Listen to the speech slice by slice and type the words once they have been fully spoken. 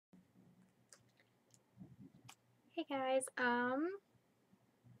Hey guys,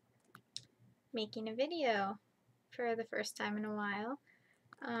 making a video for the first time in a while.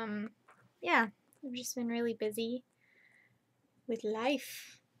 Yeah, I've just been really busy with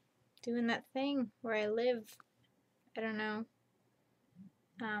life, doing that thing where I live. I don't know.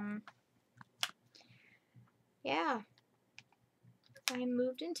 Um, yeah, I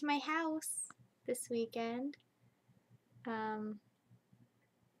moved into my house this weekend. Um,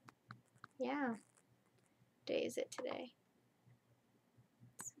 yeah, what day is it today?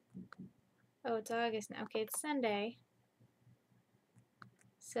 Oh, it's August now. Okay, it's Sunday.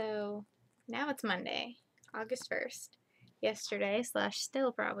 So now it's Monday, August 1st. Yesterday, slash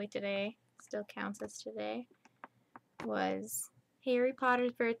still probably today, still counts as today, was Harry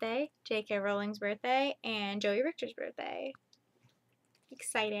Potter's birthday, J.K. Rowling's birthday, and Joey Richter's birthday.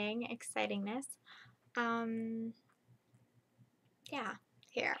 Exciting, excitingness. Yeah,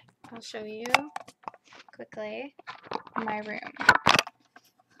 here, I'll show you quickly my room.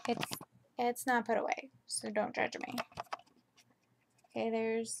 It's not put away, so don't judge me. Okay,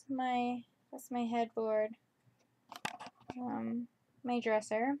 that's my headboard. My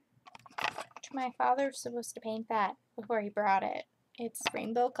dresser, which my father was supposed to paint that before he brought it. It's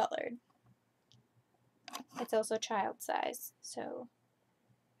rainbow colored. It's also child size, so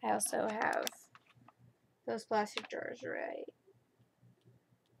I also have those plastic drawers right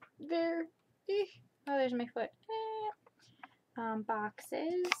there. Oh, there's my foot.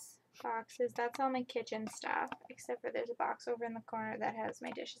 Boxes, that's all my kitchen stuff, except for there's a box over in the corner that has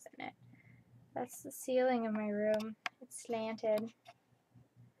my dishes in it. That's the ceiling of my room. It's slanted.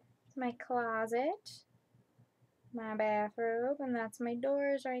 It's my closet, my bathrobe, and that's my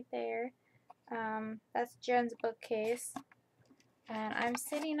doors right there. That's Jen's bookcase, and I'm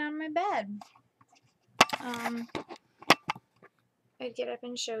sitting on my bed. I'd get up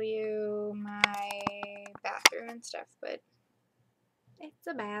and show you my bathroom and stuff, but it's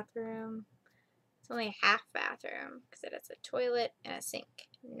a bathroom. It's only a half bathroom because it has a toilet and a sink.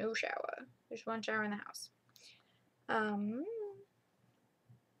 No shower. There's one shower in the house.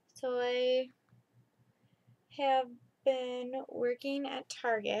 So I have been working at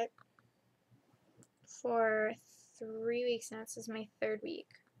Target for 3 weeks now. This is my third week.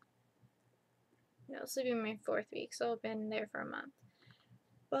 No, this will be my fourth week, so I've been there for a month.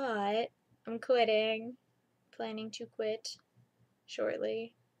 But I'm quitting. Planning to quit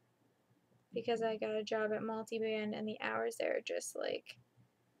shortly because I got a job at Multiband and the hours there are just like,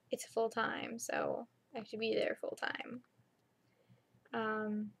 it's full time, so I have to be there full time.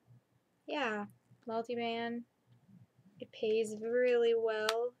 Yeah, Multiband, it pays really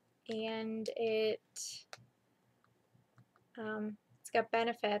well, and it's got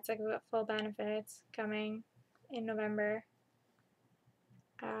benefits. I got full benefits coming in November.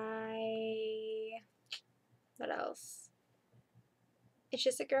 What else? It's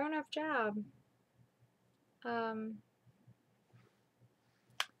just a grown-up job. I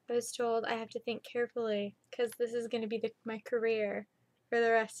was told I have to think carefully because this is going to be my career for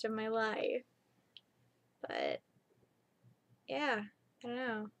the rest of my life. But yeah, I don't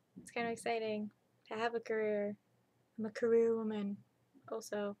know. It's kind of exciting to have a career. I'm a career woman,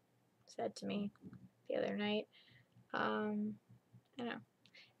 also said to me the other night. I don't know.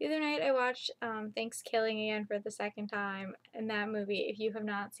 The other night I watched Thanksgiving again for the second time, and that movie, if you have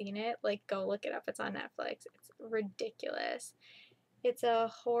not seen it, like, go look it up. It's on Netflix. It's ridiculous. It's a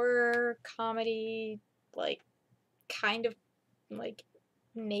horror comedy, like, kind of like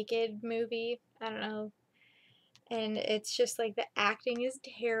naked movie. I don't know. And it's just like the acting is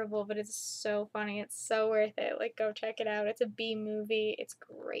terrible, but it's so funny. It's so worth it. Like, go check it out. It's a B movie. It's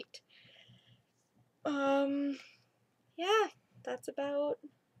great. Yeah, that's about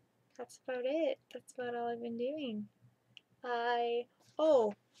it. That's about all I've been doing. I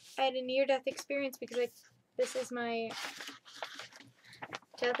had a near-death experience because this is my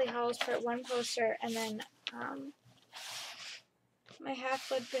Deathly Hallows Part 1 poster, and then my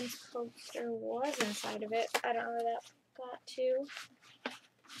Half-Blood Prince poster was inside of it. I don't know where that got to,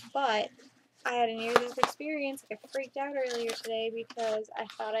 but I had a near-death experience. I freaked out earlier today because I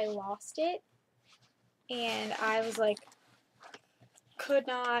thought I lost it, and I was like, could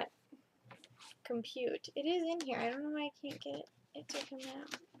not compute. It is in here. I don't know why I can't get it to come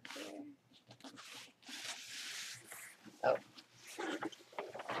out here. Oh.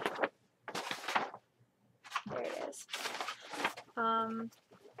 There it is.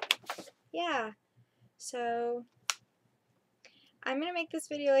 Yeah. So I'm going to make this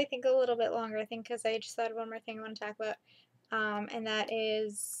video, I think, a little bit longer, I think, because I just thought of one more thing I want to talk about, and that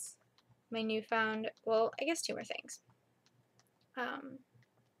is my newfound, well, I guess two more things.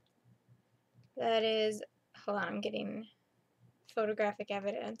 That is hold on, I'm getting photographic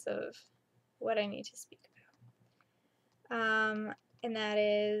evidence of what I need to speak about. And that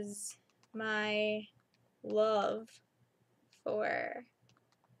is my love for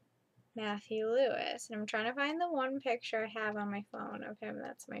Matthew Lewis. And I'm trying to find the one picture I have on my phone of him.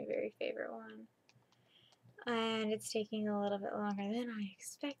 That's my very favorite one. And it's taking a little bit longer than I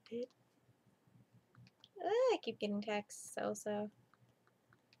expected. I keep getting texts also.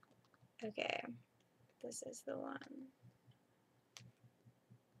 Okay, this is the one.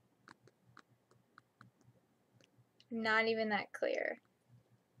 Not even that clear.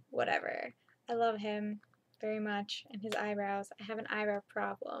 Whatever. I love him very much, and his eyebrows. I have an eyebrow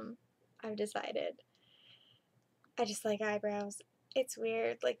problem, I've decided. I just like eyebrows. It's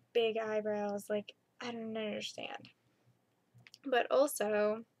weird, like big eyebrows, like I don't understand. But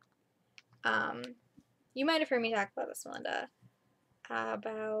also, you might have heard me talk about this, Melinda,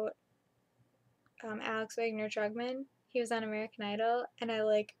 about Alex Wagner-Trugman. He was on American Idol, and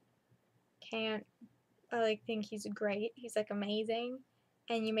I think he's great. He's like amazing.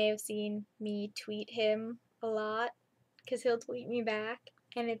 And you may have seen me tweet him a lot because he'll tweet me back,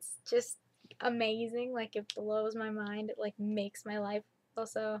 and it's just amazing. Like, it blows my mind. It like makes my life.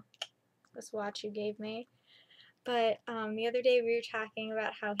 Also, this watch you gave me. But the other day we were talking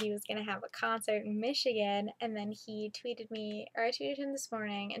about how he was going to have a concert in Michigan, and then he tweeted me, or I tweeted him this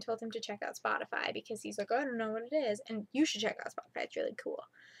morning and told him to check out Spotify because he's like, oh, I don't know what it is, and you should check out Spotify. It's really cool.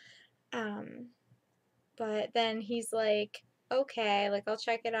 But then he's like, okay, like I'll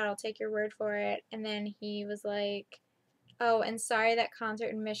check it out. I'll take your word for it. And then he was like, oh, and sorry that concert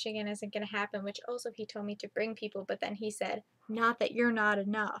in Michigan isn't going to happen, which also he told me to bring people, but then he said, not that you're not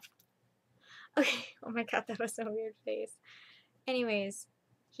enough. Okay, oh my god, that was a weird face. Anyways,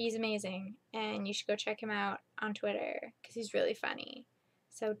 he's amazing, and you should go check him out on Twitter, because he's really funny.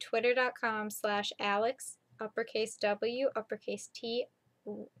 So twitter.com/Alex, uppercase W, uppercase T,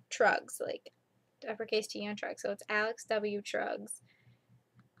 Trugs, like uppercase T on Trugs. So it's Alex W. Trugs.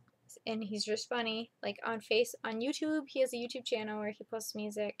 And he's just funny. Like on YouTube, he has a YouTube channel where he posts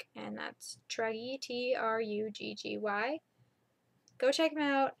music, and that's Truggy, Trugggy. Go check him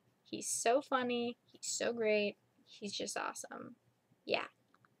out. He's so funny. He's so great. He's just awesome. Yeah.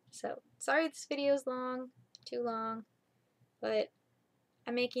 So, sorry this video is long. Too long. But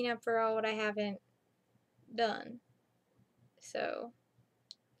I'm making up for all what I haven't done. So,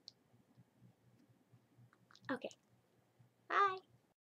 okay. Bye.